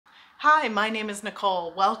Hi, my name is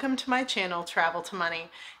Nicole. Welcome to my channel, Travel to Money.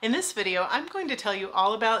 In this video, I'm going to tell you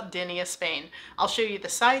all about Denia, Spain. I'll show you the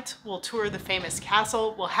sights, we'll tour the famous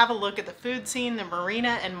castle, we'll have a look at the food scene, the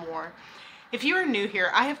marina, and more. If you are new here,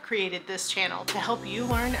 I have created this channel to help you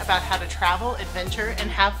learn about how to travel, adventure, and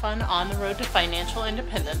have fun on the road to financial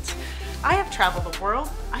independence. I have traveled the world,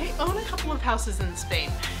 I own a couple of houses in Spain,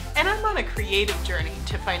 and I'm on a creative journey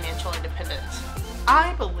to financial independence.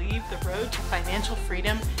 I believe the road to financial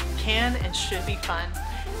freedom can and should be fun.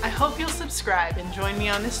 I hope you'll subscribe and join me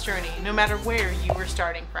on this journey no matter where you are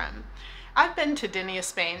starting from. I've been to Denia,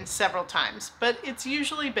 Spain several times, but it's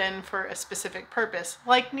usually been for a specific purpose,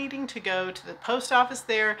 like needing to go to the post office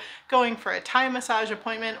there, going for a Thai massage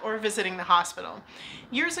appointment, or visiting the hospital.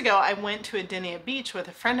 Years ago, I went to a Denia beach with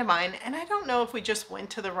a friend of mine, and I don't know if we just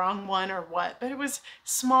went to the wrong one or what, but it was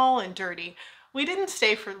small and dirty. We didn't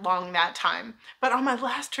stay for long that time, but on my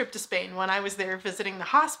last trip to Spain, when I was there visiting the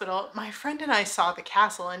hospital, my friend and I saw the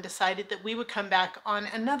castle and decided that we would come back on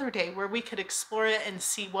another day where we could explore it and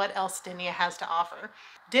see what else Denia has to offer.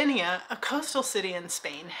 Denia, a coastal city in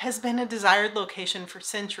Spain, has been a desired location for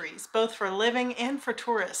centuries, both for living and for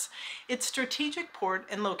tourists. Its strategic port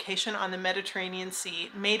and location on the Mediterranean Sea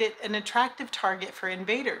made it an attractive target for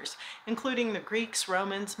invaders, including the Greeks,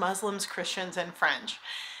 Romans, Muslims, Christians, and French.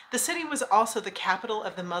 The city was also the capital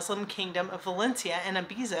of the Muslim kingdom of Valencia and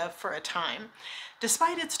Ibiza for a time.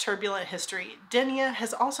 Despite its turbulent history, Denia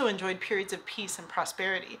has also enjoyed periods of peace and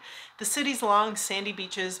prosperity. The city's long sandy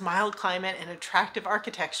beaches, mild climate, and attractive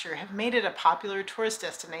architecture have made it a popular tourist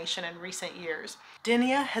destination in recent years.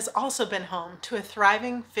 Denia has also been home to a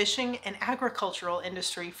thriving fishing and agricultural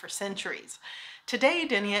industry for centuries. Today,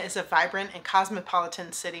 Denia is a vibrant and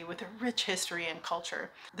cosmopolitan city with a rich history and culture.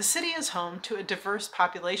 The city is home to a diverse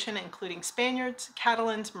population including Spaniards,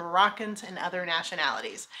 Catalans, Moroccans, and other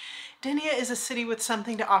nationalities. Denia is a city with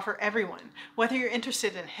something to offer everyone, whether you're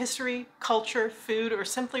interested in history, culture, food, or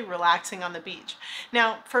simply relaxing on the beach.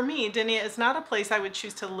 Now, for me, Denia is not a place I would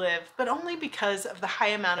choose to live, but only because of the high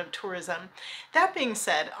amount of tourism. That being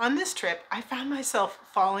said, on this trip, I found myself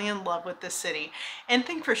falling in love with this city and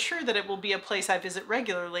think for sure that it will be a place I visit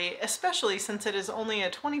regularly, especially since it is only a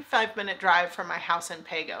 25-minute drive from my house in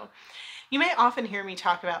Pago. You may often hear me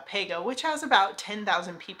talk about Pago, which has about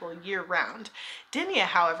 10,000 people year-round. Denia,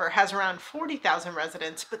 however, has around 40,000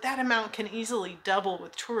 residents, but that amount can easily double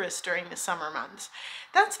with tourists during the summer months.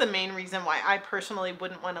 That's the main reason why I personally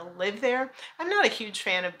wouldn't want to live there. I'm not a huge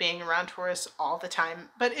fan of being around tourists all the time,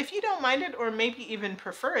 but if you don't mind it or maybe even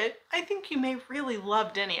prefer it, I think you may really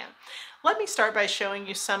love Denia. Let me start by showing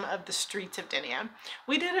you some of the streets of Denia.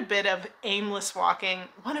 We did a bit of aimless walking,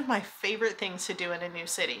 one of my favorite things to do in a new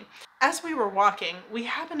city. As we were walking, we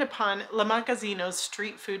happened upon La Magazino's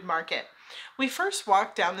street food market. We first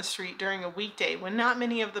walked down the street during a weekday when not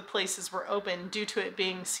many of the places were open due to it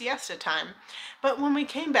being siesta time. But when we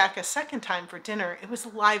came back a second time for dinner, it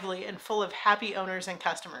was lively and full of happy owners and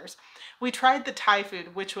customers. We tried the Thai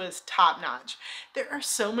food, which was top-notch. There are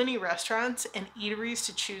so many restaurants and eateries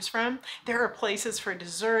to choose from. There are places for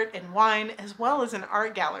dessert and wine, as well as an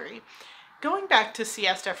art gallery. Going back to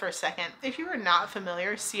siesta for a second, if you are not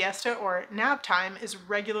familiar, siesta or nap time is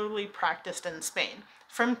regularly practiced in Spain.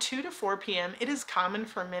 From 2 to 4 p.m., it is common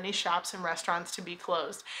for many shops and restaurants to be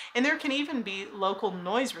closed, and there can even be local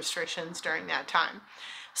noise restrictions during that time.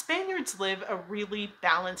 Spaniards live a really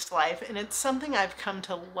balanced life, and it's something I've come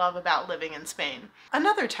to love about living in Spain.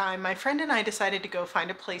 Another time, my friend and I decided to go find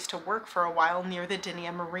a place to work for a while near the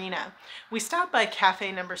Denia Marina. We stopped by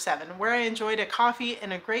Cafe No. 7, where I enjoyed a coffee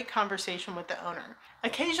and a great conversation with the owner.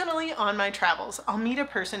 Occasionally on my travels, I'll meet a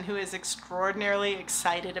person who is extraordinarily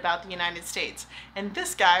excited about the United States, and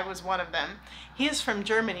this guy was one of them. He is from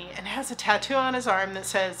Germany and has a tattoo on his arm that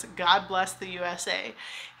says, "God bless the USA."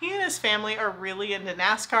 He and his family are really into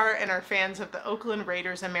NASCAR and are fans of the Oakland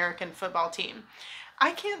Raiders American football team.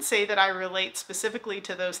 I can't say that I relate specifically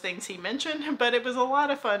to those things he mentioned, but it was a lot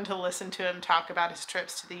of fun to listen to him talk about his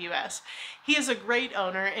trips to the US. He is a great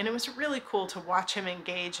owner, and it was really cool to watch him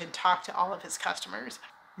engage and talk to all of his customers.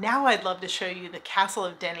 Now I'd love to show you the Castle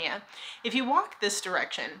of Denia. If you walk this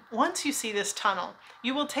direction, once you see this tunnel,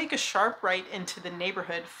 you will take a sharp right into the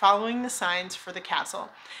neighborhood following the signs for the castle.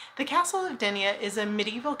 The Castle of Denia is a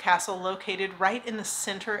medieval castle located right in the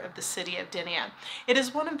center of the city of Denia. It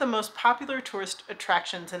is one of the most popular tourist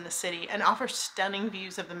attractions in the city and offers stunning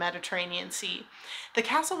views of the Mediterranean Sea. The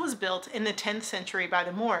castle was built in the 10th century by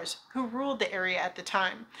the Moors, who ruled the area at the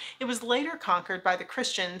time. It was later conquered by the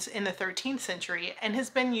Christians in the 13th century and has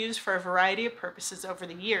been been used for a variety of purposes over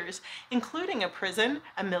the years, including a prison,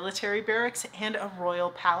 a military barracks, and a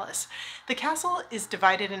royal palace. The castle is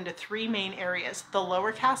divided into three main areas: the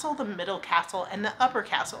lower castle, the middle castle, and the upper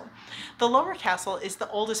castle. The lower castle is the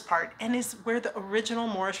oldest part and is where the original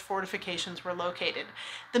Moorish fortifications were located.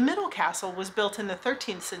 The middle castle was built in the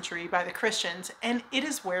 13th century by the Christians, and it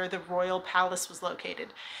is where the royal palace was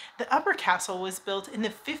located. The upper castle was built in the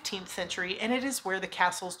 15th century, and it is where the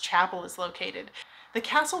castle's chapel is located. The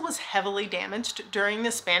castle was heavily damaged during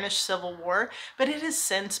the Spanish Civil War, but it has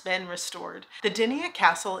since been restored. The Denia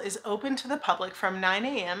Castle is open to the public from 9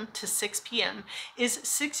 a.m. to 6 p.m., is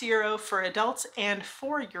 €6 for adults and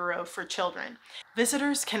 €4 for children.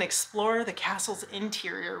 Visitors can explore the castle's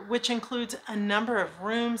interior, which includes a number of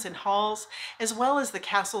rooms and halls, as well as the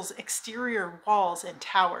castle's exterior walls and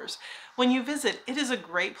towers. When you visit, it is a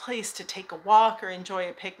great place to take a walk or enjoy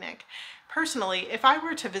a picnic. Personally, if I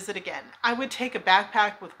were to visit again, I would take a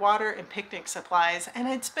backpack with water and picnic supplies, and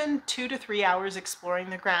I'd spend 2 to 3 hours exploring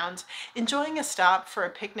the grounds, enjoying a stop for a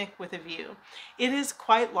picnic with a view. It is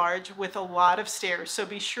quite large with a lot of stairs, so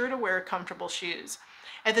be sure to wear comfortable shoes.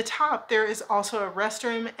 At the top, there is also a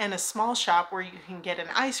restroom and a small shop where you can get an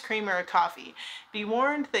ice cream or a coffee. Be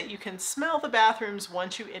warned that you can smell the bathrooms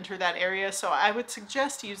once you enter that area, so I would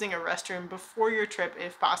suggest using a restroom before your trip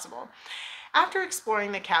if possible. After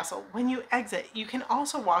exploring the castle, when you exit, you can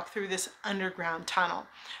also walk through this underground tunnel.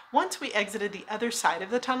 Once we exited the other side of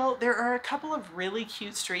the tunnel, there are a couple of really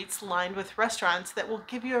cute streets lined with restaurants that will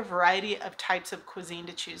give you a variety of types of cuisine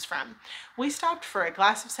to choose from. We stopped for a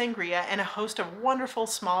glass of sangria and a host of wonderful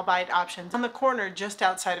small bite options on the corner just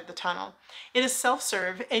outside of the tunnel. It is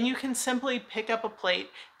self-serve, and you can simply pick up a plate,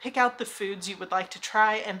 pick out the foods you would like to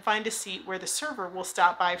try, and find a seat where the server will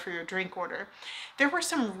stop by for your drink order. There were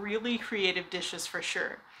some really creative dishes for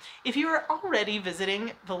sure. If you are already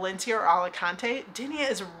visiting Valencia or Alicante, Denia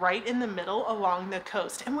is right in the middle along the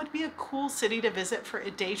coast and would be a cool city to visit for a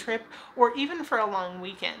day trip or even for a long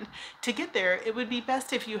weekend. To get there, it would be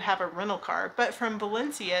best if you have a rental car, but from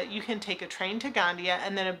Valencia you can take a train to Gandia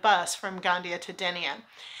and then a bus from Gandia to Denia.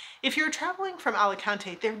 If you're traveling from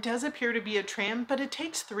Alicante, there does appear to be a tram, but it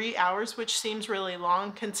takes 3 hours, which seems really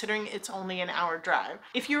long considering it's only an hour drive.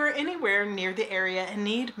 If you are anywhere near the area and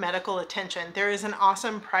need medical attention, there is an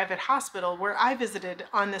awesome private hospital where I visited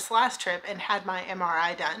on this last trip and had my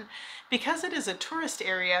MRI done. Because it is a tourist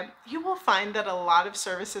area, you will find that a lot of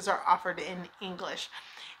services are offered in English.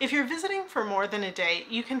 If you're visiting for more than a day,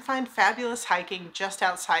 you can find fabulous hiking just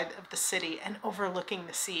outside of the city and overlooking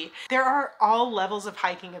the sea. There are all levels of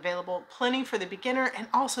hiking available, plenty for the beginner and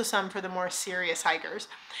also some for the more serious hikers.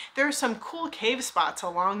 There are some cool cave spots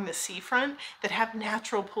along the seafront that have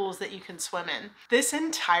natural pools that you can swim in. This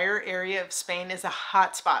entire area of Spain is a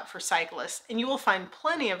hot spot for cyclists, and you will find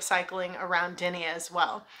plenty of cycling around Denia as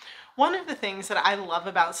well. One of the things that I love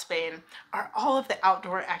about Spain are all of the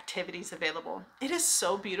outdoor activities available. It is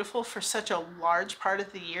so beautiful for such a large part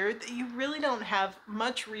of the year that you really don't have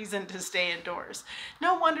much reason to stay indoors.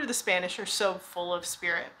 No wonder the Spanish are so full of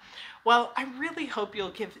spirit. Well, I really hope you'll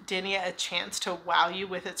give Denia a chance to wow you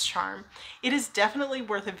with its charm. It is definitely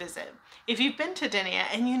worth a visit. If you've been to Denia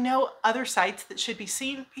and you know other sites that should be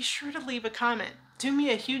seen, be sure to leave a comment. Do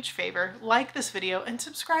me a huge favor, like this video and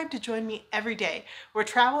subscribe to join me every day where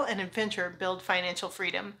travel and adventure build financial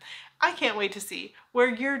freedom. I can't wait to see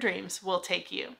where your dreams will take you.